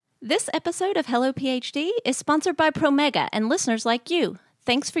This episode of Hello PhD is sponsored by Promega and listeners like you.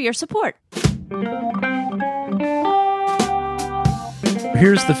 Thanks for your support.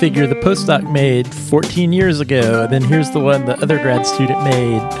 Here's the figure the postdoc made 14 years ago, and then here's the one the other grad student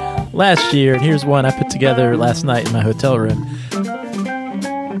made last year, and here's one I put together last night in my hotel room.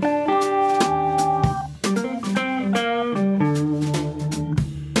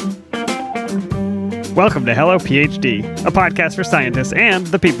 Welcome to Hello PhD, a podcast for scientists and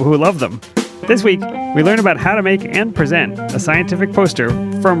the people who love them. This week, we learn about how to make and present a scientific poster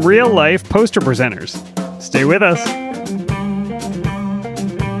from real-life poster presenters. Stay with us.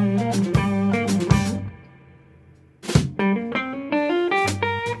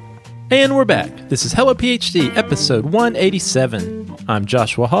 And we're back. This is Hello PhD, episode 187. I'm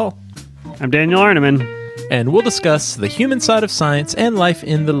Joshua Hall. I'm Daniel Arneman. And we'll discuss the human side of science and life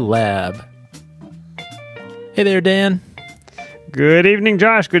in the lab. Hey there, Dan. Good evening,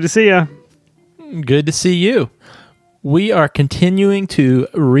 Josh. Good to see you. Good to see you. We are continuing to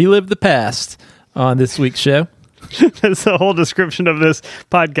relive the past on this week's show. That's the whole description of this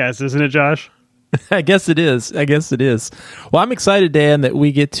podcast, isn't it, Josh? I guess it is. Well, I'm excited, Dan, that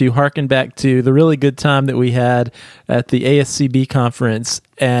we get to harken back to the really good time that we had at the ASCB conference.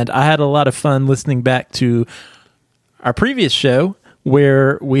 And I had a lot of fun listening back to our previous show,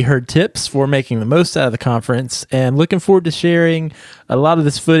 where we heard tips for making the most out of the conference, and looking forward to sharing a lot of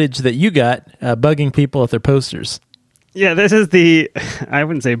this footage that you got bugging people at their posters. Yeah, this is I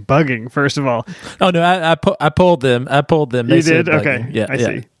wouldn't say bugging, first of all. Oh, no, I pulled them. They you did? Okay. Yeah,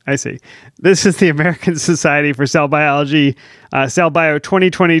 I see. This is the American Society for Cell Biology Cell Bio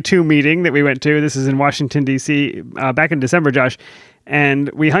 2022 meeting that we went to. This is in Washington, D.C., back in December, Josh.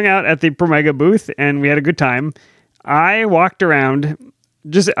 And we hung out at the Promega booth, and we had a good time. I walked around,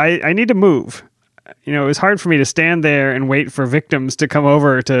 I need to move. You know, it was hard for me to stand there and wait for victims to come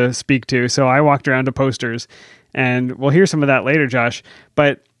over to speak to, so I walked around to posters. And we'll hear some of that later, Josh.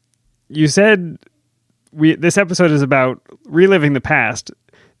 But you said this episode is about reliving the past.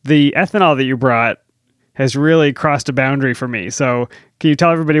 The ethanol that you brought has really crossed a boundary for me. So can you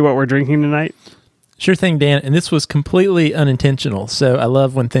tell everybody what we're drinking tonight? Sure thing, Dan. And this was completely unintentional, so I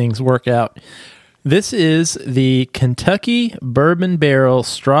love when things work out. This is the Kentucky Bourbon Barrel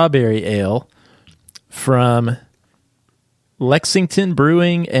Strawberry Ale from Lexington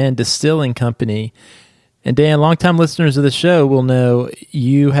Brewing and Distilling Company. And Dan, longtime listeners of the show will know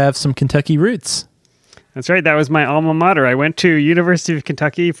you have some Kentucky roots. That's right. That was my alma mater. I went to University of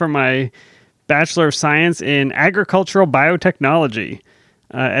Kentucky for my Bachelor of Science in Agricultural Biotechnology.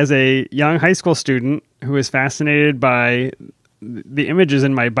 As a young high school student who was fascinated by the images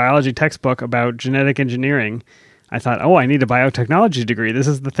in my biology textbook about genetic engineering, I thought, I need a biotechnology degree. This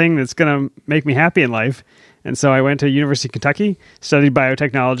is the thing that's going to make me happy in life. And so I went to University of Kentucky, studied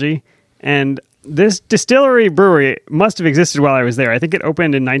biotechnology, and this distillery brewery must have existed while I was there. I think it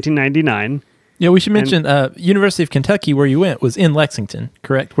opened in 1999. Yeah, we should mention University of Kentucky, where you went, was in Lexington,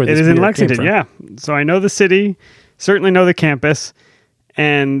 correct? Where it is in Lexington, yeah. So I know the city, certainly know the campus,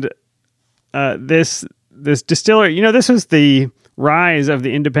 and this distillery, this was the rise of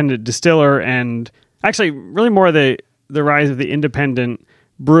the independent distiller, and actually really more the rise of the independent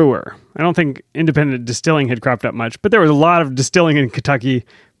brewer. I don't think independent distilling had cropped up much, but there was a lot of distilling in Kentucky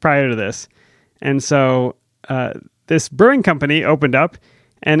prior to this. And so this brewing company opened up,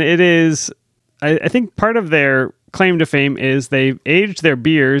 and it is, I think part of their claim to fame is they aged their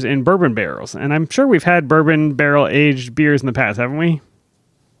beers in bourbon barrels. And I'm sure we've had bourbon barrel aged beers in the past, haven't we?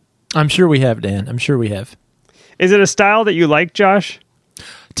 I'm sure we have, Dan. I'm sure we have. Is it a style that you like, Josh?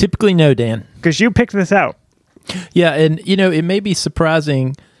 Typically, no, Dan. Because you picked this out. Yeah, and, it may be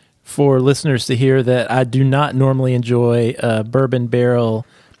surprising for listeners to hear that I do not normally enjoy bourbon barrel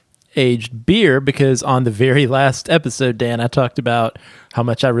aged beer, because on the very last episode, Dan, I talked about how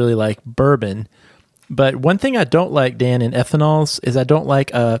much I really like bourbon. But one thing I don't like, Dan, in ethanols is I don't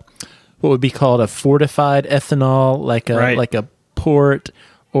like what would be called a fortified ethanol, like a port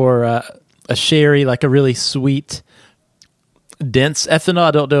or a sherry, like a really sweet, dense ethanol.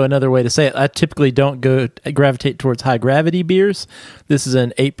 I don't know another way to say it. I typically don't gravitate towards high gravity beers. This is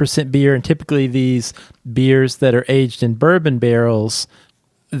an 8% beer, and typically these beers that are aged in bourbon barrels,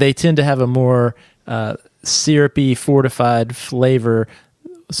 they tend to have a more syrupy, fortified flavor.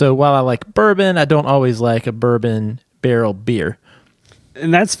 So while I like bourbon, I don't always like a bourbon barrel beer.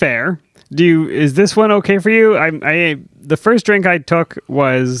 And that's fair. Is this one okay for you? The first drink I took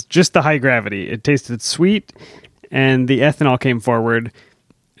was just the high gravity. It tasted sweet, and the ethanol came forward.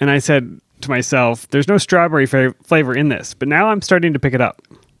 And I said to myself, there's no strawberry flavor in this. But now I'm starting to pick it up.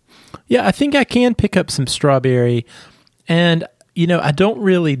 Yeah, I think I can pick up some strawberry. And I don't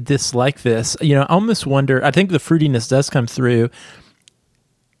really dislike this. I almost wonder, I think the fruitiness does come through.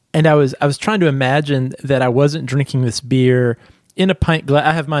 And I was trying to imagine that I wasn't drinking this beer in a pint glass.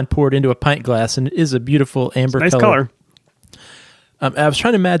 I have mine poured into a pint glass, and it is a beautiful amber nice color. I was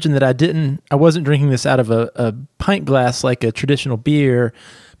trying to imagine that I wasn't drinking this out of a pint glass like a traditional beer.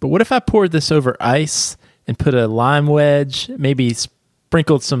 But what if I poured this over ice and put a lime wedge, maybe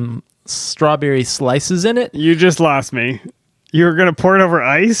sprinkled some strawberry slices in it? You just lost me. You were going to pour it over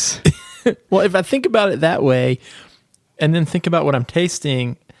ice? Well, if I think about it that way, and then think about what I'm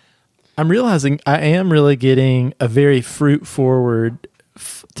tasting, I'm realizing I am really getting a very fruit-forward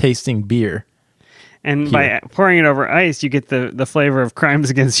tasting beer. And here. by pouring it over ice, you get the flavor of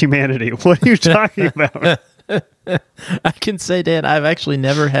Crimes Against Humanity. What are you talking about? I can say, Dan, I've actually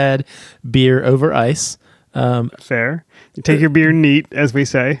never had beer over ice. Fair. You take your beer neat, as we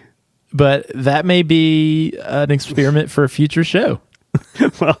say. But that may be an experiment for a future show.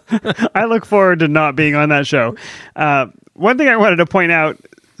 Well, I look forward to not being on that show. One thing I wanted to point out,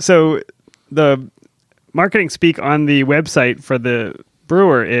 so the marketing speak on the website for the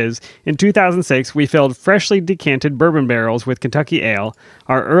brewer is, in 2006, we filled freshly decanted bourbon barrels with Kentucky Ale,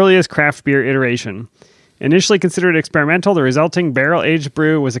 our earliest craft beer iteration. Initially considered experimental, the resulting barrel-aged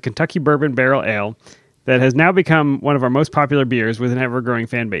brew was a Kentucky bourbon barrel ale that has now become one of our most popular beers with an ever-growing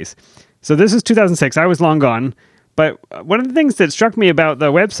fan base. So this is 2006. I was long gone. But one of the things that struck me about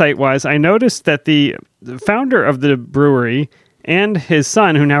the website was I noticed that the founder of the brewery and his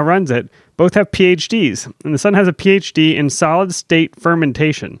son, who now runs it, both have PhDs. And the son has a PhD in solid-state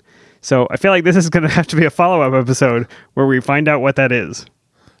fermentation. So I feel like this is going to have to be a follow-up episode where we find out what that is.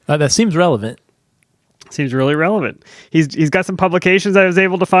 That seems relevant. Seems really relevant. He's got some publications I was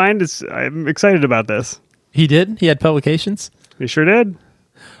able to find. I'm excited about this. He did? He had publications? He sure did.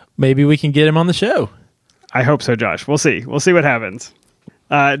 Maybe we can get him on the show. I hope so, Josh. We'll see. We'll see what happens.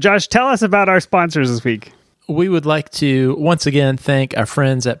 Josh, tell us about our sponsors this week. We would like to once again thank our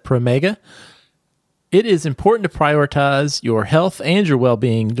friends at Promega. It is important to prioritize your health and your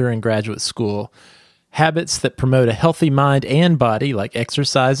well-being during graduate school. Habits that promote a healthy mind and body, like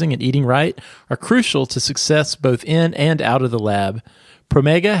exercising and eating right, are crucial to success both in and out of the lab.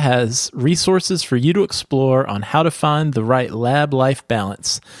 Promega has resources for you to explore on how to find the right lab-life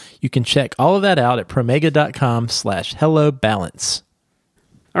balance. You can check all of that out at promega.com/hellobalance.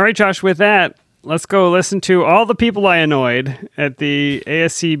 All right, Josh, with that, let's go listen to all the people I annoyed at the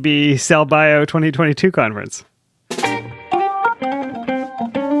ASCB Cell Bio 2022 conference.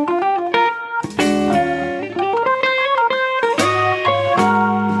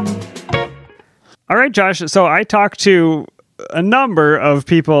 All right, Josh. So I talked to a number of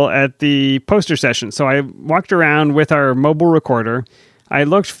people at the poster session. So I walked around with our mobile recorder. I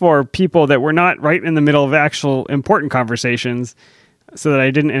looked for people that were not right in the middle of actual important conversations so that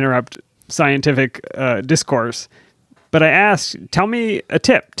I didn't interrupt scientific discourse. But I asked, tell me a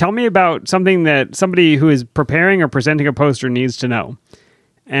tip. Tell me about something that somebody who is preparing or presenting a poster needs to know.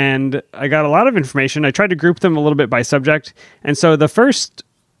 And I got a lot of information. I tried to group them a little bit by subject. And so the first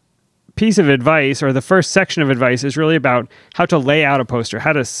piece of advice, or the first section of advice, is really about how to lay out a poster,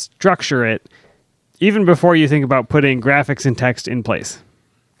 how to structure it, even before you think about putting graphics and text in place.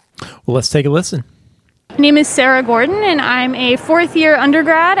 Well, let's take a listen. My name is Sarah Gordon, and I'm a fourth-year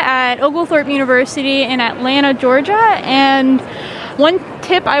undergrad at Oglethorpe University in Atlanta, Georgia. And one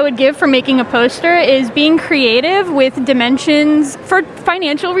tip I would give for making a poster is being creative with dimensions for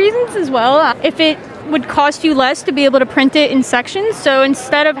financial reasons as well. If it would cost you less to be able to print it in sections. So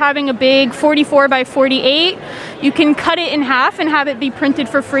instead of having a big 44 by 48, you can cut it in half and have it be printed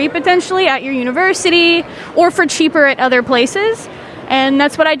for free potentially at your university or for cheaper at other places. And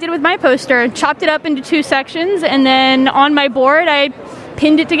that's what I did with my poster. Chopped it up into two sections, and then on my board, I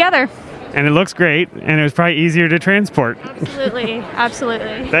pinned it together. And it looks great, and it was probably easier to transport. Absolutely,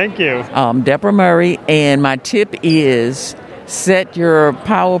 absolutely. Thank you. Deborah Murray, and my tip is set your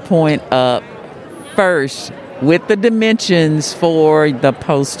PowerPoint up first with the dimensions for the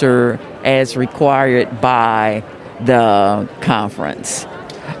poster as required by the conference.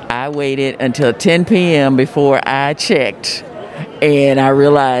 I waited until 10 p.m. before I checked, and I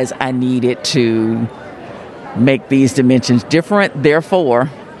realized I needed to make these dimensions different. Therefore,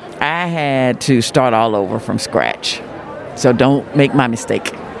 I had to start all over from scratch. So don't make my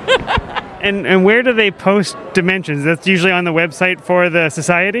mistake. And where do they post dimensions? That's usually on the website for the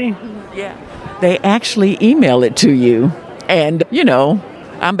society? Yeah. They actually email it to you. And,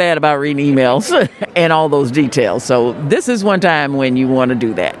 I'm bad about reading emails and all those details. So this is one time when you want to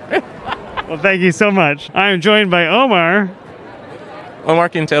do that. Well, thank you so much. I'm joined by Omar. Omar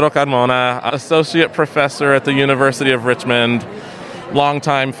Quintero Carmona, associate professor at the University of Richmond,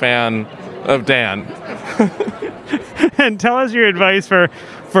 longtime fan of Dan. And tell us your advice for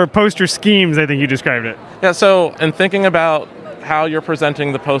poster schemes, I think you described it. Yeah, so in thinking about how you're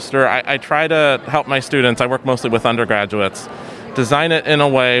presenting the poster, I try to help my students, I work mostly with undergraduates, design it in a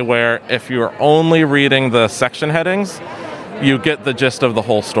way where if you're only reading the section headings, you get the gist of the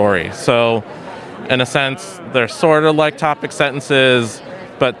whole story. So in a sense, they're sort of like topic sentences,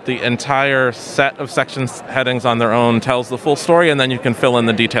 but the entire set of section headings on their own tells the full story, and then you can fill in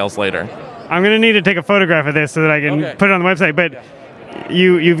the details later. I'm going to need to take a photograph of this so that I can put it on the website, but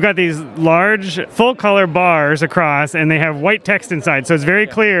you've got these large full-color bars across, and they have white text inside, so it's very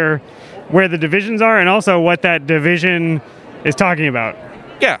clear where the divisions are and also what that division is talking about.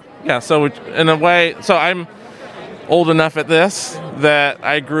 Yeah. So in a way, so I'm old enough at this that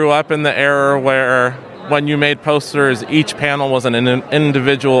I grew up in the era where when you made posters, each panel was an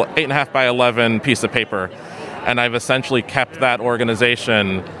individual 8.5 by 11 piece of paper. And I've essentially kept that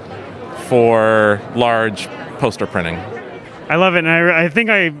organization for large poster printing. I love it, and I think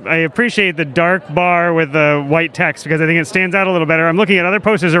I appreciate the dark bar with the white text because I think it stands out a little better. I'm looking at other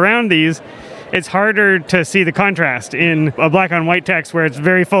posters around these. It's harder to see the contrast in a black on white text where it's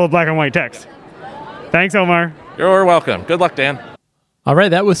very full of black on white text. Thanks, Omar. You're welcome. Good luck, Dan. All right,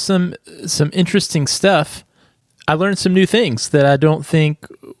 that was some interesting stuff. I learned some new things that I don't think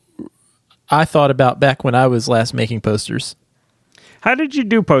I thought about back when I was last making posters. How did you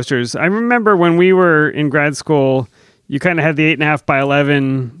do posters? I remember when we were in grad school, you kind of had the 8.5 by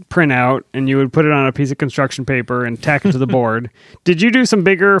 11 printout, and you would put it on a piece of construction paper and tack it to the board. Did you do some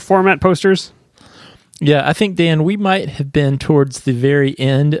bigger format posters? Yeah, I think, Dan, we might have been towards the very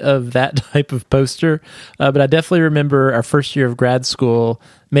end of that type of poster, but I definitely remember our first year of grad school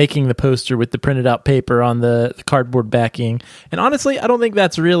making the poster with the printed out paper on the cardboard backing. And honestly, I don't think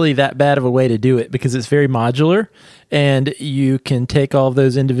that's really that bad of a way to do it because it's very modular, and you can take all of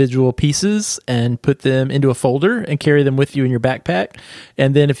those individual pieces and put them into a folder and carry them with you in your backpack.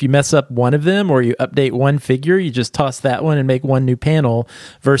 And then if you mess up one of them or you update one figure, you just toss that one and make one new panel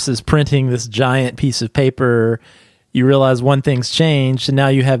versus printing this giant piece of paper. You realize one thing's changed, and now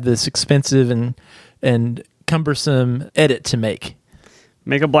you have this expensive and cumbersome edit to make.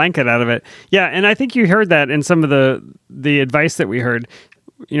 Make a blanket out of it. Yeah, and I think you heard that in some of the advice that we heard.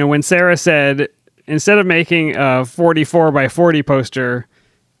 You know, when Sarah said, instead of making a 44 by 40 poster,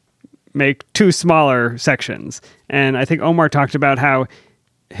 make two smaller sections. And I think Omar talked about how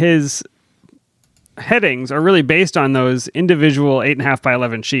his headings are really based on those individual 8.5 by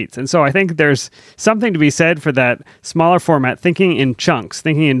 11 sheets. And so I think there's something to be said for that smaller format, thinking in chunks,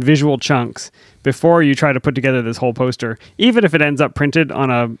 thinking in visual chunks before you try to put together this whole poster. Even if it ends up printed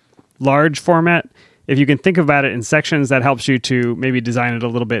on a large format, if you can think about it in sections, that helps you to maybe design it a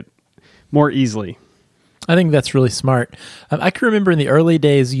little bit more easily. I think that's really smart. I can remember in the early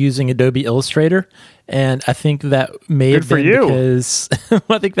days using Adobe Illustrator, and I think that may have been because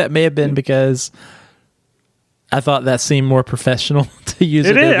I think that may have been because I thought that seemed more professional to use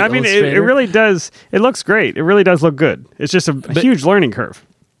Adobe Illustrator. I mean, it really does. It looks great. It really does look good. It's just a huge learning curve.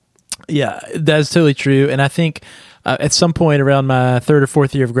 Yeah, that's totally true. And I think at some point around my third or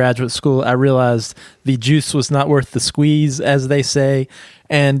fourth year of graduate school, I realized the juice was not worth the squeeze, as they say.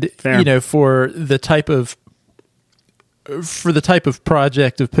 And, you know, for the type of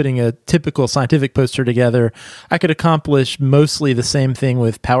project of putting a typical scientific poster together, I could accomplish mostly the same thing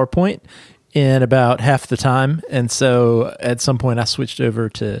with PowerPoint in about half the time. And so at some point I switched over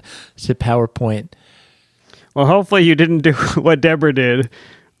to PowerPoint. Well, hopefully you didn't do what Deborah did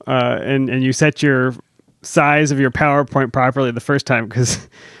and you set your size of your PowerPoint properly the first time, because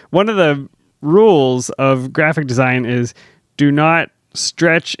one of the rules of graphic design is do not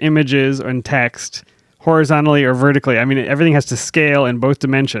stretch images and text horizontally or vertically. I mean, everything has to scale in both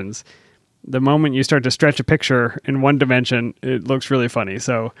dimensions. The moment you start to stretch a picture in one dimension, it looks really funny.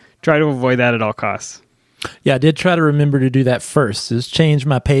 So try to avoid that at all costs. Yeah, I did try to remember to do that first, is change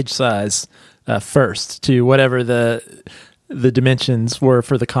my page size first to whatever the dimensions were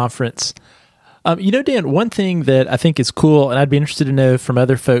for the conference. You know, Dan, one thing that I think is cool, and I'd be interested to know from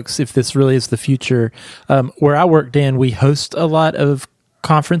other folks if this really is the future, where I work, Dan, we host a lot of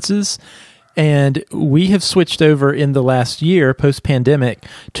conferences, and we have switched over in the last year, post-pandemic,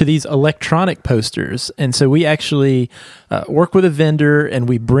 to these electronic posters. And so we actually work with a vendor, and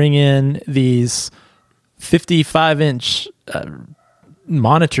we bring in these 55-inch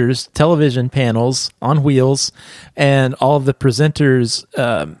monitors, television panels on wheels, and all of the presenters,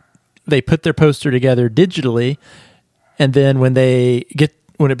 they put their poster together digitally, and then when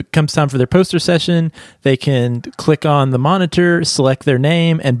when it comes time for their poster session, they can click on the monitor, select their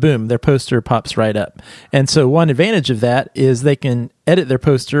name, and boom, their poster pops right up. And so one advantage of that is they can edit their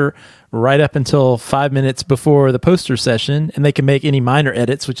poster right up until 5 minutes before the poster session, and they can make any minor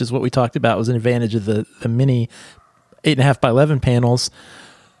edits, which is what we talked about was an advantage of the mini 8.5 by 11 panels.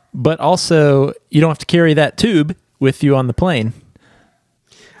 But also, you don't have to carry that tube with you on the plane.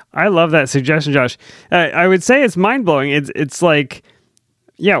 I love that suggestion, Josh. I would say it's mind-blowing. It's like,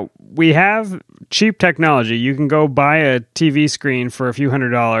 yeah, we have cheap technology. You can go buy a TV screen for a few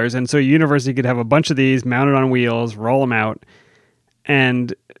 $100s, and so a university could have a bunch of these mounted on wheels, roll them out.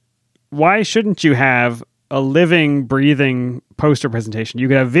 And why shouldn't you have a living, breathing poster presentation? You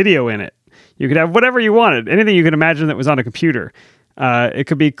could have video in it. You could have whatever you wanted, anything you could imagine that was on a computer. It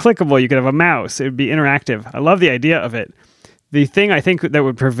could be clickable. You could have a mouse. It would be interactive. I love the idea of it. The thing I think that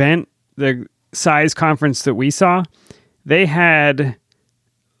would prevent the size conference that we saw, they had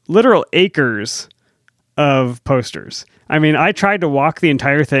literal acres of posters. I mean, I tried to walk the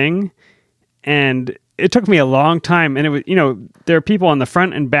entire thing, and it took me a long time. And it was, there are people on the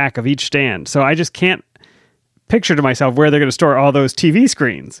front and back of each stand. So I just can't picture to myself where they're going to store all those TV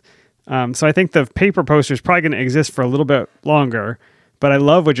screens. So I think the paper poster is probably going to exist for a little bit longer. But I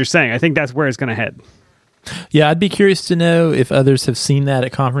love what you're saying. I think that's where it's going to head. Yeah, I'd be curious to know if others have seen that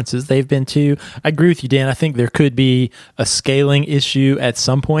at conferences they've been to. I agree with you, Dan. I think there could be a scaling issue at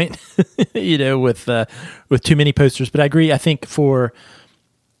some point, with too many posters. But I agree. I think for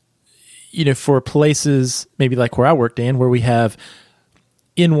places maybe like where I work, Dan, where we have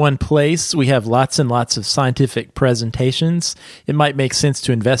in one place, we have lots and lots of scientific presentations. It might make sense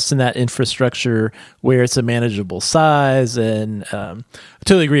to invest in that infrastructure where it's a manageable size. And I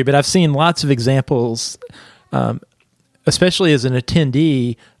totally agree. But I've seen lots of examples, especially as an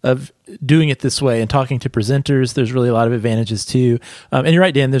attendee, of doing it this way and talking to presenters. There's really a lot of advantages too. And you're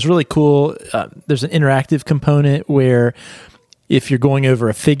right, Dan, there's really cool. There's an interactive component where if you're going over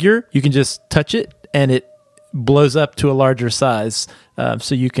a figure, you can just touch it and it blows up to a larger size,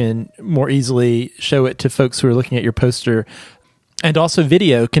 so you can more easily show it to folks who are looking at your poster. And also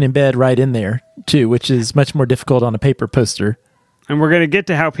video can embed right in there too, which is much more difficult on a paper poster. And we're going to get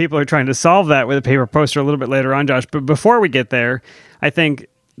to how people are trying to solve that with a paper poster a little bit later on, Josh. But before we get there, I think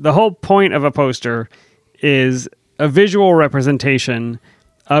the whole point of a poster is a visual representation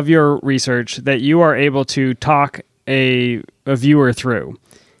of your research that you are able to talk a viewer through.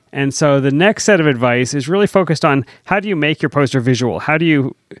 And so the next set of advice is really focused on how do you make your poster visual? How do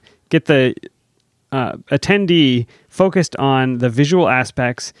you get the attendee focused on the visual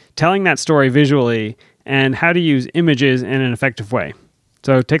aspects, telling that story visually, and how to use images in an effective way?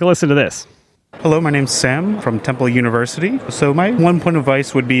 So take a listen to this. Hello, my name's Sam from Temple University. So my one point of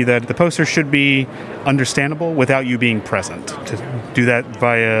advice would be that the poster should be understandable without you being present. To do that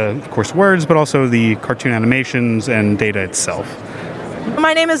via, of course, words, but also the cartoon animations and data itself.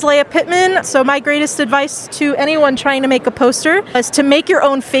 My name is Leah Pittman. So my greatest advice to anyone trying to make a poster is to make your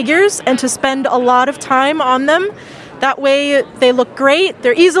own figures and to spend a lot of time on them. That way they look great.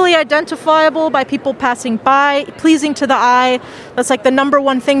 They're easily identifiable by people passing by, pleasing to the eye. That's like the number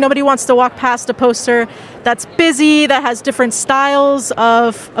one thing. Nobody wants to walk past a poster that's busy, that has different styles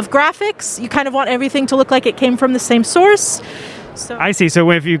of graphics. You kind of want everything to look like it came from the same source. So I see.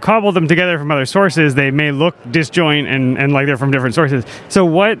 So if you cobble them together from other sources, they may look disjoint and like they're from different sources. So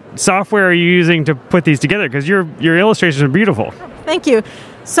what software are you using to put these together? Because your illustrations are beautiful. Thank you.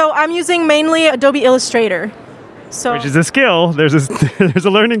 So I'm using mainly Adobe Illustrator. Which is a skill. There's a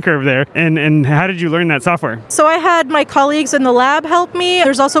learning curve there. And how did you learn that software? So I had my colleagues in the lab help me.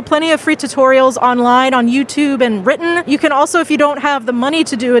 There's also plenty of free tutorials online on YouTube and written. You can also, if you don't have the money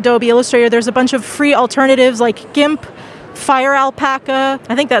to do Adobe Illustrator, there's a bunch of free alternatives like GIMP, Fire Alpaca.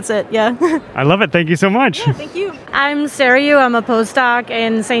 I think that's it, yeah. I love it. Thank you so much. Yeah, thank you. I'm Sarah Yu. I'm a postdoc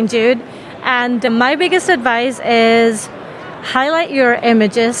in St. Jude. And my biggest advice is highlight your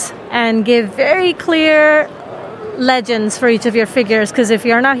images and give very clear legends for each of your figures, because if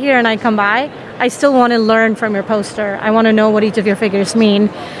you're not here and I come by, I still want to learn from your poster. I want to know what each of your figures mean.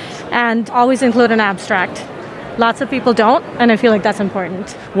 And always include an abstract. Lots of people don't, and I feel like that's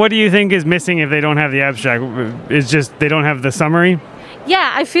important. What do you think is missing if they don't have the abstract? It's just they don't have the summary?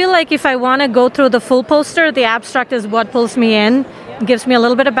 Yeah, I feel like if I want to go through the full poster, the abstract is what pulls me in. It gives me a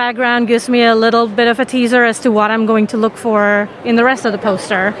little bit of background, gives me a little bit of a teaser as to what I'm going to look for in the rest of the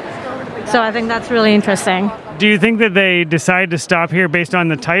poster. So I think that's really interesting. Do you think that they decide to stop here based on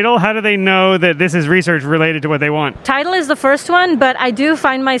the title? How do they know that this is research related to what they want? Title is the first one, but I do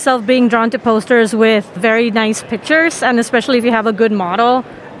find myself being drawn to posters with very nice pictures, and especially if you have a good model,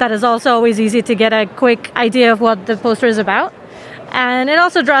 that is also always easy to get a quick idea of what the poster is about. And it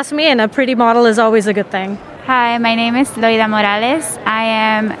also draws me in. A pretty model is always a good thing. Hi, my name is Loida Morales. I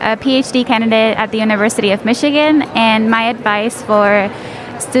am a PhD candidate at the University of Michigan, and my advice for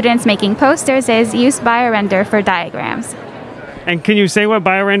students making posters is use BioRender for diagrams. And can you say what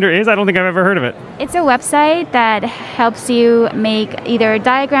BioRender is? I don't think I've ever heard of it. It's a website that helps you make either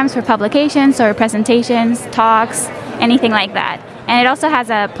diagrams for publications or presentations, talks, anything like that. And it also has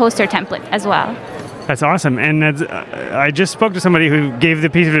a poster template as well. That's awesome. And I just spoke to somebody who gave the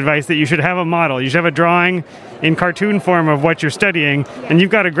piece of advice that you should have a model. You should have a drawing in cartoon form of what you're studying. And you've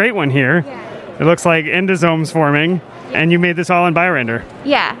got a great one here. It looks like endosomes forming. And you made this all in BioRender.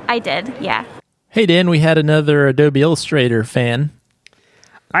 Yeah, I did. Yeah. Hey, Dan, we had another Adobe Illustrator fan.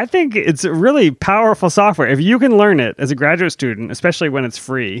 I think it's a really powerful software. If you can learn it as a graduate student, especially when it's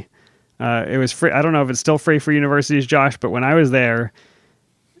free. It was free. I don't know if it's still free for universities, Josh, but when I was there,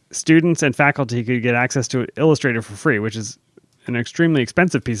 students and faculty could get access to Illustrator for free, which is an extremely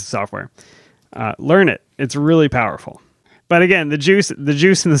expensive piece of software. Learn it. It's really powerful. But again, the juice and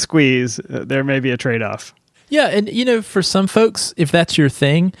the squeeze, there may be a trade-off. Yeah, and for some folks, if that's your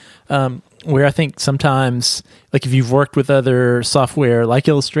thing, where I think sometimes, like if you've worked with other software like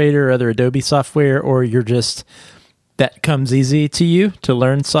Illustrator or other Adobe software, or you're just, that comes easy to you to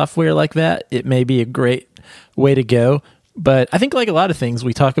learn software like that, it may be a great way to go. But I think like a lot of things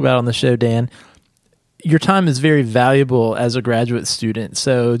we talk about on the show, Dan, your time is very valuable as a graduate student.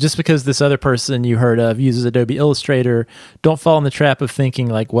 So just because this other person you heard of uses Adobe Illustrator, don't fall in the trap of thinking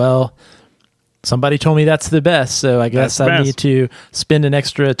like, well, somebody told me that's the best, so I guess I need to spend an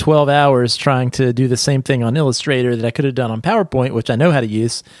extra 12 hours trying to do the same thing on Illustrator that I could have done on PowerPoint, which I know how to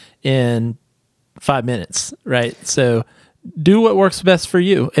use, in 5 minutes, right? So do what works best for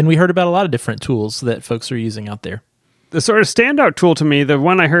you. And we heard about a lot of different tools that folks are using out there. The sort of standout tool to me, the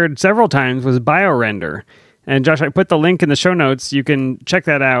one I heard several times, was BioRender. And Josh, I put the link in the show notes. You can check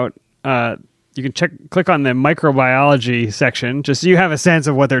that out. You can click on the microbiology section, just so you have a sense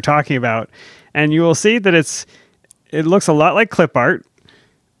of what they're talking about. And you will see that it looks a lot like clip art,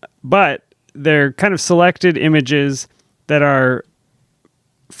 but they're kind of selected images that are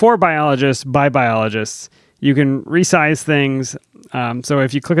for biologists by biologists. You can resize things. So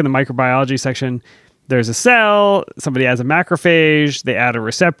if you click in the microbiology section, there's a cell, somebody adds a macrophage, they add a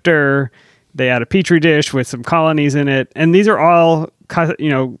receptor, they add a petri dish with some colonies in it. And these are all,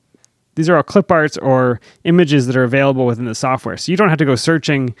 these are all clip arts or images that are available within the software. So you don't have to go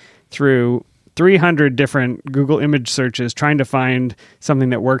searching through 300 different Google image searches trying to find something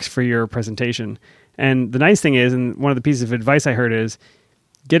that works for your presentation. And the nice thing is, and one of the pieces of advice I heard is,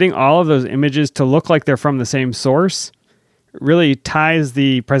 getting all of those images to look like they're from the same source really ties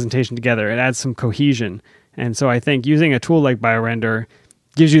the presentation together. It adds some cohesion. And so I think using a tool like BioRender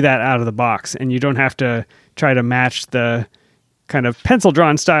gives you that out of the box, and you don't have to try to match the kind of pencil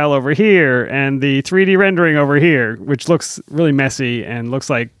drawn style over here and the 3D rendering over here, which looks really messy and looks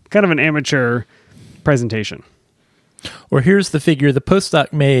like kind of an amateur presentation. Or here's the figure the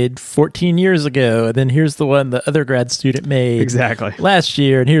postdoc made 14 years ago, and then here's the one the other grad student made last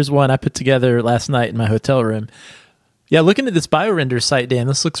year, and here's one I put together last night in my hotel room. Yeah, looking at this BioRender site, Dan,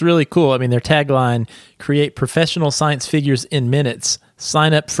 this looks really cool. I mean, their tagline, create professional science figures in minutes,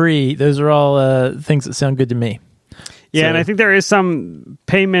 sign up free. Those are all things that sound good to me. Yeah, and I think there is some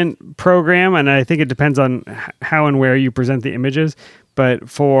payment program, and I think it depends on how and where you present the images. But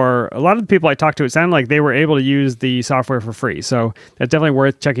for a lot of the people I talked to, it sounded like they were able to use the software for free. So that's definitely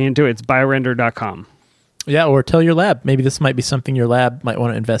worth checking into. It's biorender.com. Yeah, or tell your lab. Maybe this might be something your lab might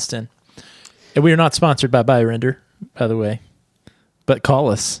want to invest in. And we are not sponsored by BioRender, by the way, but call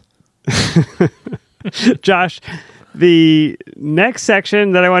us. Josh, the next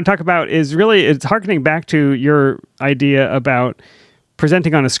section that I want to talk about is really, it's harkening back to your idea about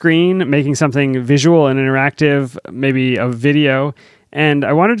presenting on a screen, making something visual and interactive, maybe a video. And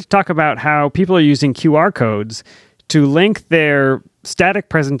I wanted to talk about how people are using QR codes to link their static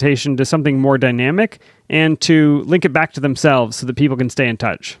presentation to something more dynamic and to link it back to themselves so that people can stay in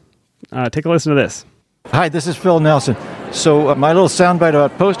touch. Take a listen to this. Hi, this is Phil Nelson. So my little soundbite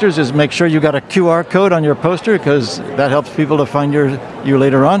about posters is make sure you got a QR code on your poster, because that helps people to find you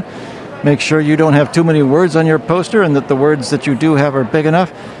later on. Make sure you don't have too many words on your poster, and that the words that you do have are big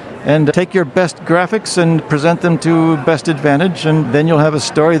enough. And take your best graphics and present them to best advantage, and then you'll have a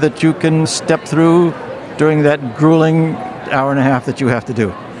story that you can step through during that grueling hour and a half that you have to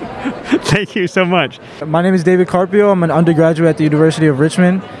do. Thank you so much. My name is David Carpio. I'm an undergraduate at the University of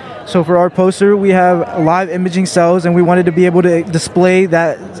Richmond. So for our poster, we have live imaging cells, and we wanted to be able to display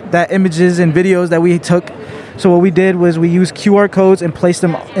that images and videos that we took. So what we did was we used QR codes and placed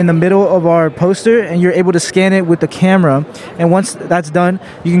them in the middle of our poster, and you're able to scan it with the camera. And once that's done,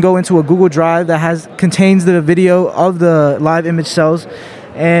 you can go into a Google Drive that contains the video of the live image cells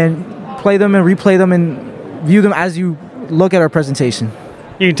and play them and replay them and view them as you look at our presentation.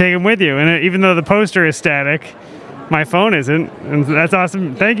 You can take them with you, and even though the poster is static, my phone isn't, and that's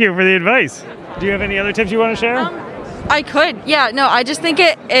awesome. Thank you for the advice. Do you have any other tips you want to share? I could. Yeah, no, I just think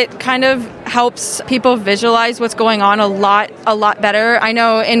it kind of helps people visualize what's going on a lot better. I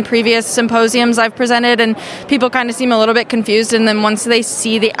know in previous symposiums I've presented and people kind of seem a little bit confused, and then once they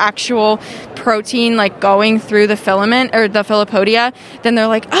see the actual protein like going through the filament or the filopodia, then they're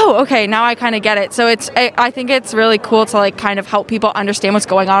like, oh, okay, now I kind of get it. So I think it's really cool to like kind of help people understand what's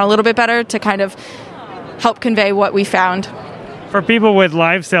going on a little bit better to kind of help convey what we found. For people with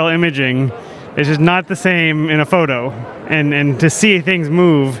live cell imaging, it's just not the same in a photo, and to see things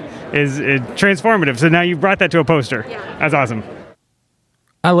move is transformative. So now you've brought that to a poster. Yeah. That's awesome.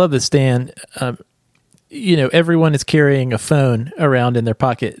 I love this, Dan. Everyone is carrying a phone around in their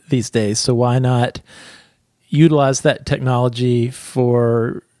pocket these days, so why not utilize that technology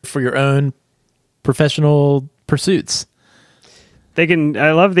for your own professional pursuits?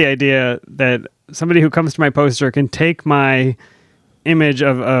 I love the idea that somebody who comes to my poster can take my image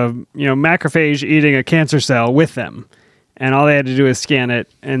of macrophage eating a cancer cell with them, and all they had to do is scan it,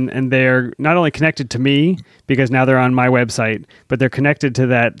 and they're not only connected to me because now they're on my website, but they're connected to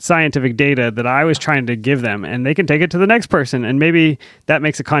that scientific data that I was trying to give them, and they can take it to the next person, and maybe that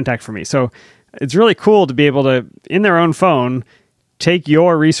makes a contact for me. So it's really cool to be able to, in their own phone, take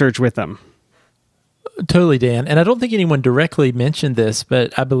your research with them. Totally, Dan. And I don't think anyone directly mentioned this,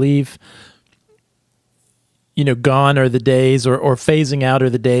 but I believe gone are the days, or phasing out are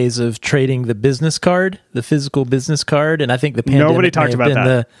the days of trading the business card, the physical business card. And I think the pandemic nobody talked about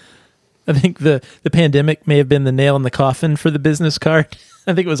that. I think the pandemic may have been the nail in the coffin for the business card.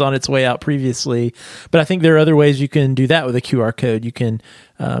 I think it was on its way out previously, but I think there are other ways you can do that with a QR code. You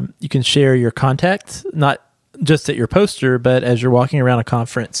can share your contact, not just at your poster, but as you're walking around a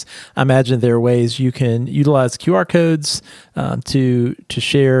conference. I imagine there are ways you can utilize QR codes to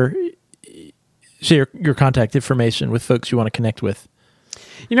share your contact information with folks you want to connect with.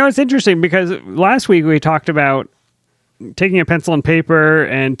 It's interesting because last week we talked about taking a pencil and paper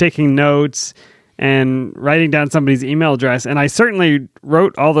and taking notes and writing down somebody's email address. And I certainly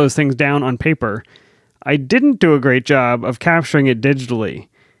wrote all those things down on paper. I didn't do a great job of capturing it digitally.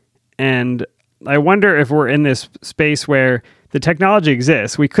 And I wonder if we're in this space where the technology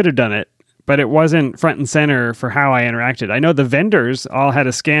exists. We could have done it, but it wasn't front and center for how I interacted. I know the vendors all had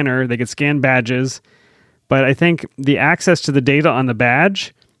a scanner. They could scan badges, but I think the access to the data on the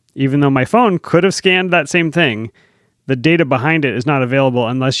badge, even though my phone could have scanned that same thing, the data behind it is not available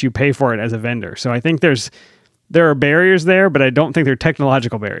unless you pay for it as a vendor. So I think there are barriers there, but I don't think they're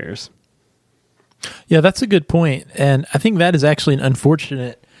technological barriers. Yeah, that's a good point. And I think that is actually an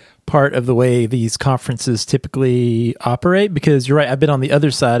unfortunate part of the way these conferences typically operate, because you're right, I've been on the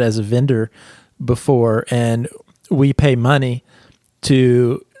other side as a vendor before, and we pay money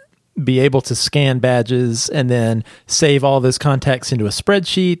to be able to scan badges and then save all those contacts into a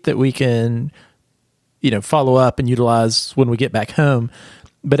spreadsheet that we can follow up and utilize when we get back home.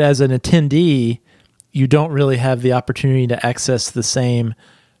 But as an attendee, you don't really have the opportunity to access the same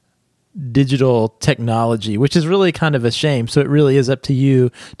digital technology, which is really kind of a shame. So it really is up to you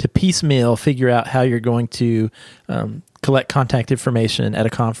to piecemeal figure out how you're going to collect contact information at a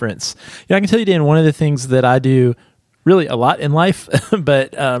conference. I can tell you, Dan, one of the things that I do really a lot in life,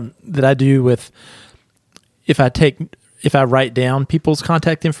 but that I do with, if I write down people's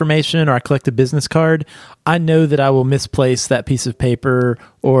contact information or I collect a business card, I know that I will misplace that piece of paper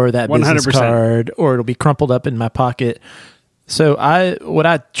or that 100%. Business card, or it'll be crumpled up in my pocket. So what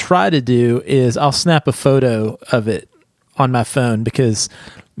I try to do is I'll snap a photo of it on my phone, because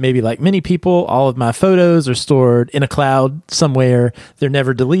maybe like many people, all of my photos are stored in a cloud somewhere. They're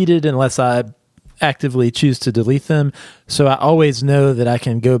never deleted unless I actively choose to delete them. So I always know that I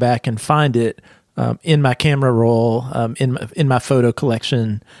can go back and find it in my camera roll, in my photo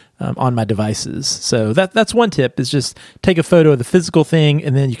collection on my devices. So that's one tip, is just take a photo of the physical thing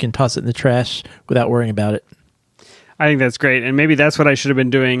and then you can toss it in the trash without worrying about it. I think that's great. And maybe that's what I should have been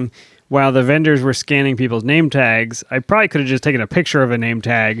doing while the vendors were scanning people's name tags. I probably could have just taken a picture of a name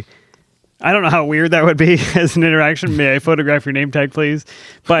tag. I don't know how weird that would be as an interaction. May I photograph your name tag, please?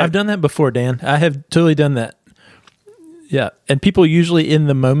 But I've done that before, Dan. I have totally done that. Yeah. And people usually in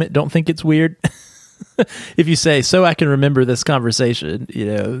the moment don't think it's weird. If you say, so I can remember this conversation,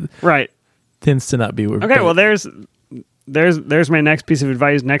 right, tends to not be weird. Okay, well, there's there's my next piece of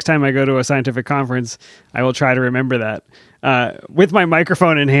advice. Next time I go to a scientific conference, I will try to remember that. With my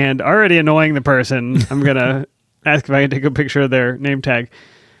microphone in hand, already annoying the person, I'm going to ask if I can take a picture of their name tag.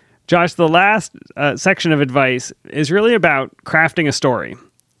 Josh, the last section of advice is really about crafting a story.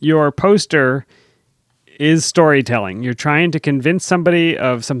 Your poster is storytelling. You're trying to convince somebody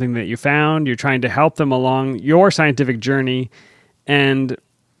of something that you found. You're trying to help them along your scientific journey. And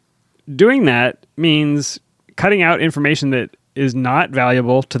doing that means cutting out information that is not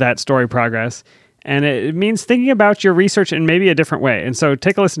valuable to that story progress. And it means thinking about your research in maybe a different way. And so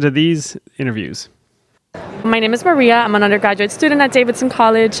take a listen to these interviews. My name is Maria. I'm an undergraduate student at Davidson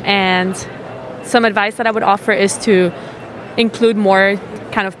College. And some advice that I would offer is to include more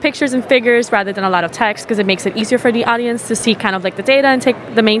kind of pictures and figures rather than a lot of text, because it makes it easier for the audience to see kind of like the data and take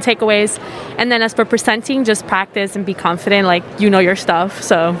the main takeaways. And then as for presenting, just practice and be confident, like you know your stuff.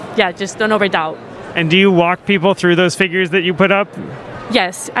 So yeah, just don't overdoubt. And do you walk people through those figures that you put up?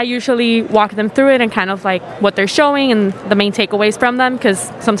 Yes, I usually walk them through it and kind of like what they're showing and the main takeaways from them,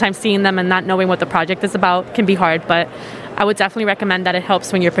 because sometimes seeing them and not knowing what the project is about can be hard, but I would definitely recommend that it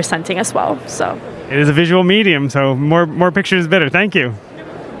helps when you're presenting as well. So it is a visual medium, so more pictures is better. Thank you.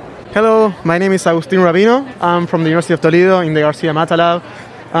 Hello, my name is Agustin Rabino. I'm from the University of Toledo in the Garcia Mata Lab.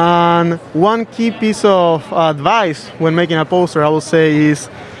 And one key piece of advice when making a poster, I will say, is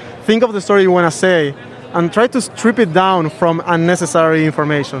think of the story you want to say and try to strip it down from unnecessary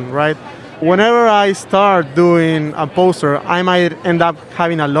information, right? Whenever I start doing a poster, I might end up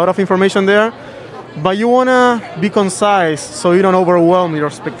having a lot of information there, but you want to be concise so you don't overwhelm your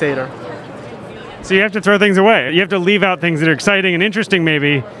spectator. So you have to throw things away. You have to leave out things that are exciting and interesting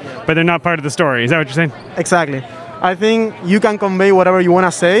maybe, but they're not part of the story. Is that what you're saying? Exactly. I think you can convey whatever you want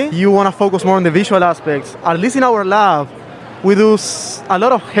to say. You want to focus more on the visual aspects. At least in our lab, we do a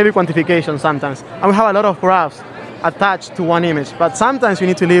lot of heavy quantification sometimes, and we have a lot of graphs attached to one image. But sometimes you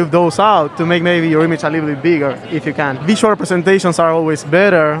need to leave those out to make maybe your image a little bit bigger, if you can. Visual representations are always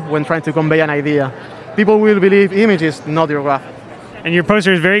better when trying to convey an idea. People will believe images, not your graph. And your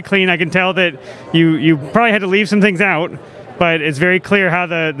poster is very clean. I can tell that you probably had to leave some things out, but it's very clear how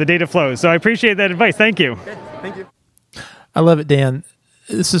the data flows. So I appreciate that advice. Thank you. Okay, thank you. I love it, Dan.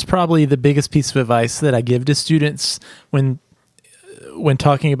 This is probably the biggest piece of advice that I give to students when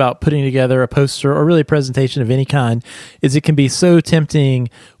talking about putting together a poster or really a presentation of any kind, is it can be so tempting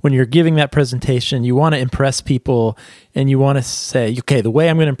when you're giving that presentation. You want to impress people and you want to say, okay, the way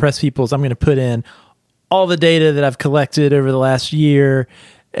I'm going to impress people is I'm going to put in all the data that I've collected over the last year,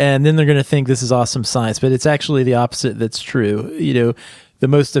 and then they're going to think this is awesome science. But it's actually the opposite that's true. You know, the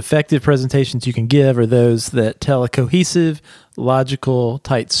most effective presentations you can give are those that tell a cohesive, logical,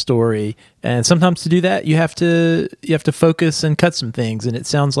 tight story. And sometimes to do that, you have to focus and cut some things. And it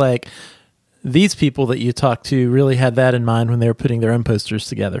sounds like these people that you talked to really had that in mind when they were putting their own posters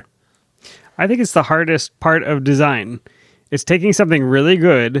together. I think it's the hardest part of design. It's taking something really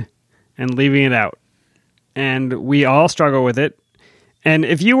good and leaving it out. And we all struggle with it. And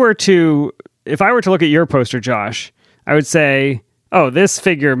if I were to look at your poster, Josh, I would say, oh, this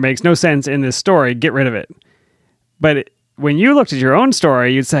figure makes no sense in this story, get rid of it. But when you looked at your own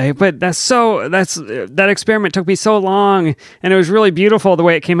story, you'd say, but that experiment took me so long and it was really beautiful the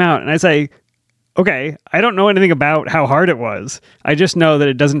way it came out. And I say, okay, I don't know anything about how hard it was. I just know that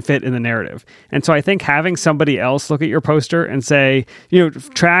it doesn't fit in the narrative. And so I think having somebody else look at your poster and say,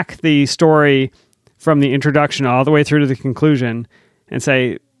 track the story from the introduction all the way through to the conclusion and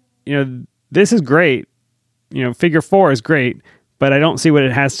say, this is great. Figure 4 is great, but I don't see what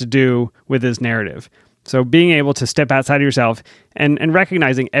it has to do with this narrative. So being able to step outside of yourself and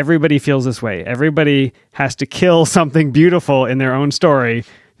recognizing everybody feels this way. Everybody has to kill something beautiful in their own story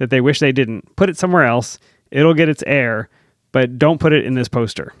that they wish they didn't. Put it somewhere else. It'll get its air, but don't put it in this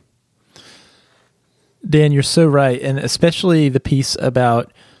poster. Dan, you're so right. And especially the piece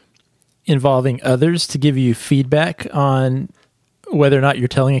about involving others to give you feedback on whether or not you're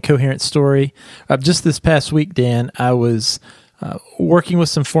telling a coherent story. Just this past week, Dan, I was working with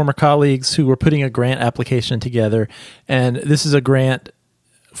some former colleagues who were putting a grant application together. And this is a grant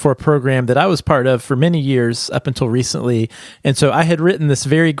for a program that I was part of for many years up until recently. And so I had written this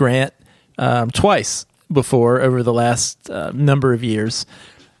very grant twice before over the last number of years.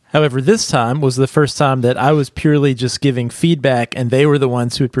 However, this time was the first time that I was purely just giving feedback and they were the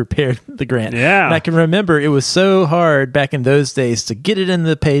ones who had prepared the grant. Yeah. And I can remember it was so hard back in those days to get it in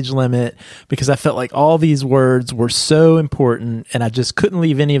the page limit because I felt like all these words were so important and I just couldn't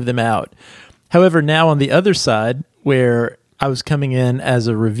leave any of them out. However, now on the other side, where I was coming in as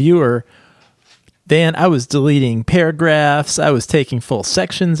a reviewer, Dan, I was deleting paragraphs. I was taking full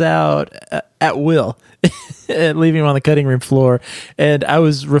sections out at will. leaving them on the cutting room floor. And I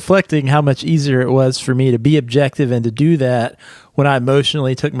was reflecting how much easier it was for me to be objective and to do that when I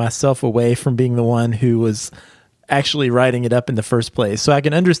emotionally took myself away from being the one who was actually writing it up in the first place. So I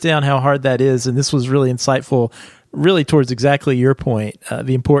can understand how hard that is. And this was really insightful, really towards exactly your point,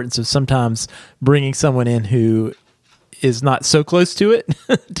 the importance of sometimes bringing someone in who is not so close to it,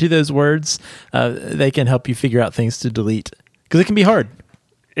 to those words. They can help you figure out things to delete because it can be hard.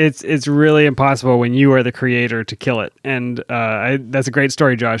 It's really impossible when you are the creator to kill it. And that's a great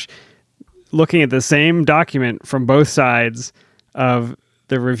story, Josh. Looking at the same document from both sides of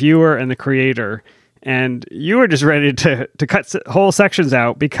the reviewer and the creator, and you were just ready to cut whole sections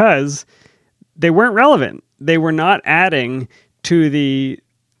out because they weren't relevant. They were not adding to the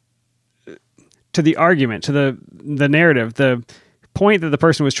argument, to the narrative, the point that the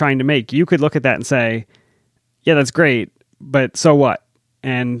person was trying to make. You could look at that and say, yeah, that's great, but so what?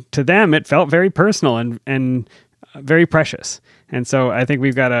 And to them, it felt very personal and very precious. And so I think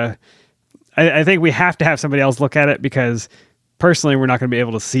I think we have to have somebody else look at it because personally, we're not going to be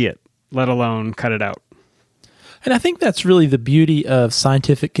able to see it, let alone cut it out. And I think that's really the beauty of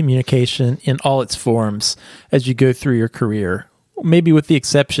scientific communication in all its forms as you go through your career, maybe with the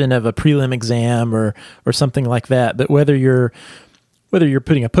exception of a prelim exam or something like that. But whether you're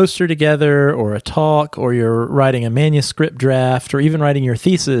putting a poster together or a talk or you're writing a manuscript draft or even writing your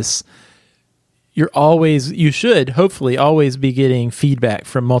thesis, you should hopefully always be getting feedback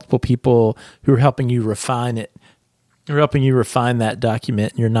from multiple people who are helping you refine it. They're helping you refine that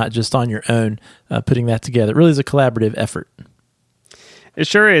document, and you're not just on your own putting that together. It really is a collaborative effort. It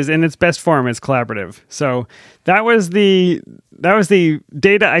sure is. In its best form, it's collaborative. So that was the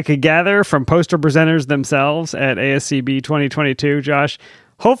data I could gather from poster presenters themselves at ASCB 2022, Josh.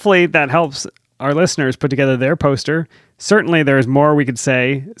 Hopefully that helps our listeners put together their poster. Certainly there's more we could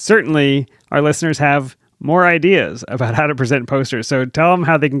say. Certainly our listeners have more ideas about how to present posters. So tell them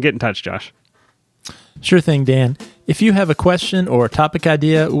how they can get in touch, Josh. Sure thing, Dan. If you have a question or a topic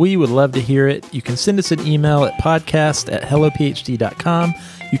idea, we would love to hear it. You can send us an email at podcast@hellophd.com.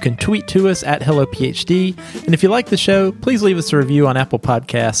 You can tweet to us at hellophd. And if you like the show, please leave us a review on Apple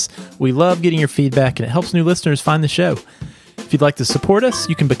Podcasts. We love getting your feedback, and it helps new listeners find the show. If you'd like to support us,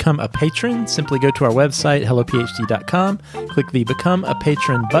 you can become a patron. Simply go to our website, hellophd.com, click the Become a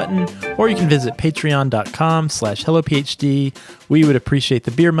Patron button, or you can visit patreon.com/hellophd. We would appreciate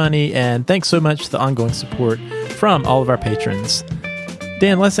the beer money, and thanks so much for the ongoing support from all of our patrons.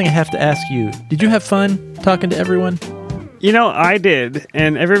 Dan, last thing I have to ask you, did you have fun talking to everyone? You know, I did,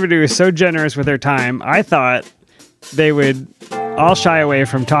 and everybody was so generous with their time. I thought they would all shy away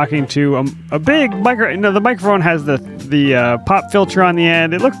from talking to a big microphone. You know, the microphone has the pop filter on the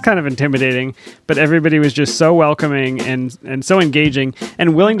end. It looked kind of intimidating, but everybody was just so welcoming and so engaging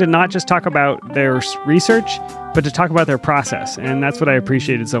and willing to not just talk about their research, but to talk about their process. And that's what I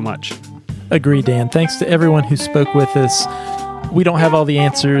appreciated so much. Agree, Dan. Thanks to everyone who spoke with us. We don't have all the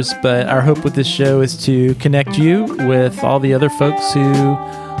answers, but our hope with this show is to connect you with all the other folks who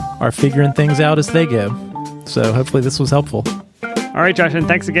are figuring things out as they go. So hopefully this was helpful. All right, Josh, and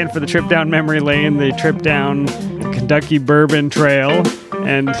thanks again for the trip down memory lane, the trip down Kentucky Bourbon Trail,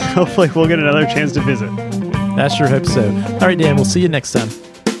 and hopefully we'll get another chance to visit. I sure hope so. All right, Dan, we'll see you next time.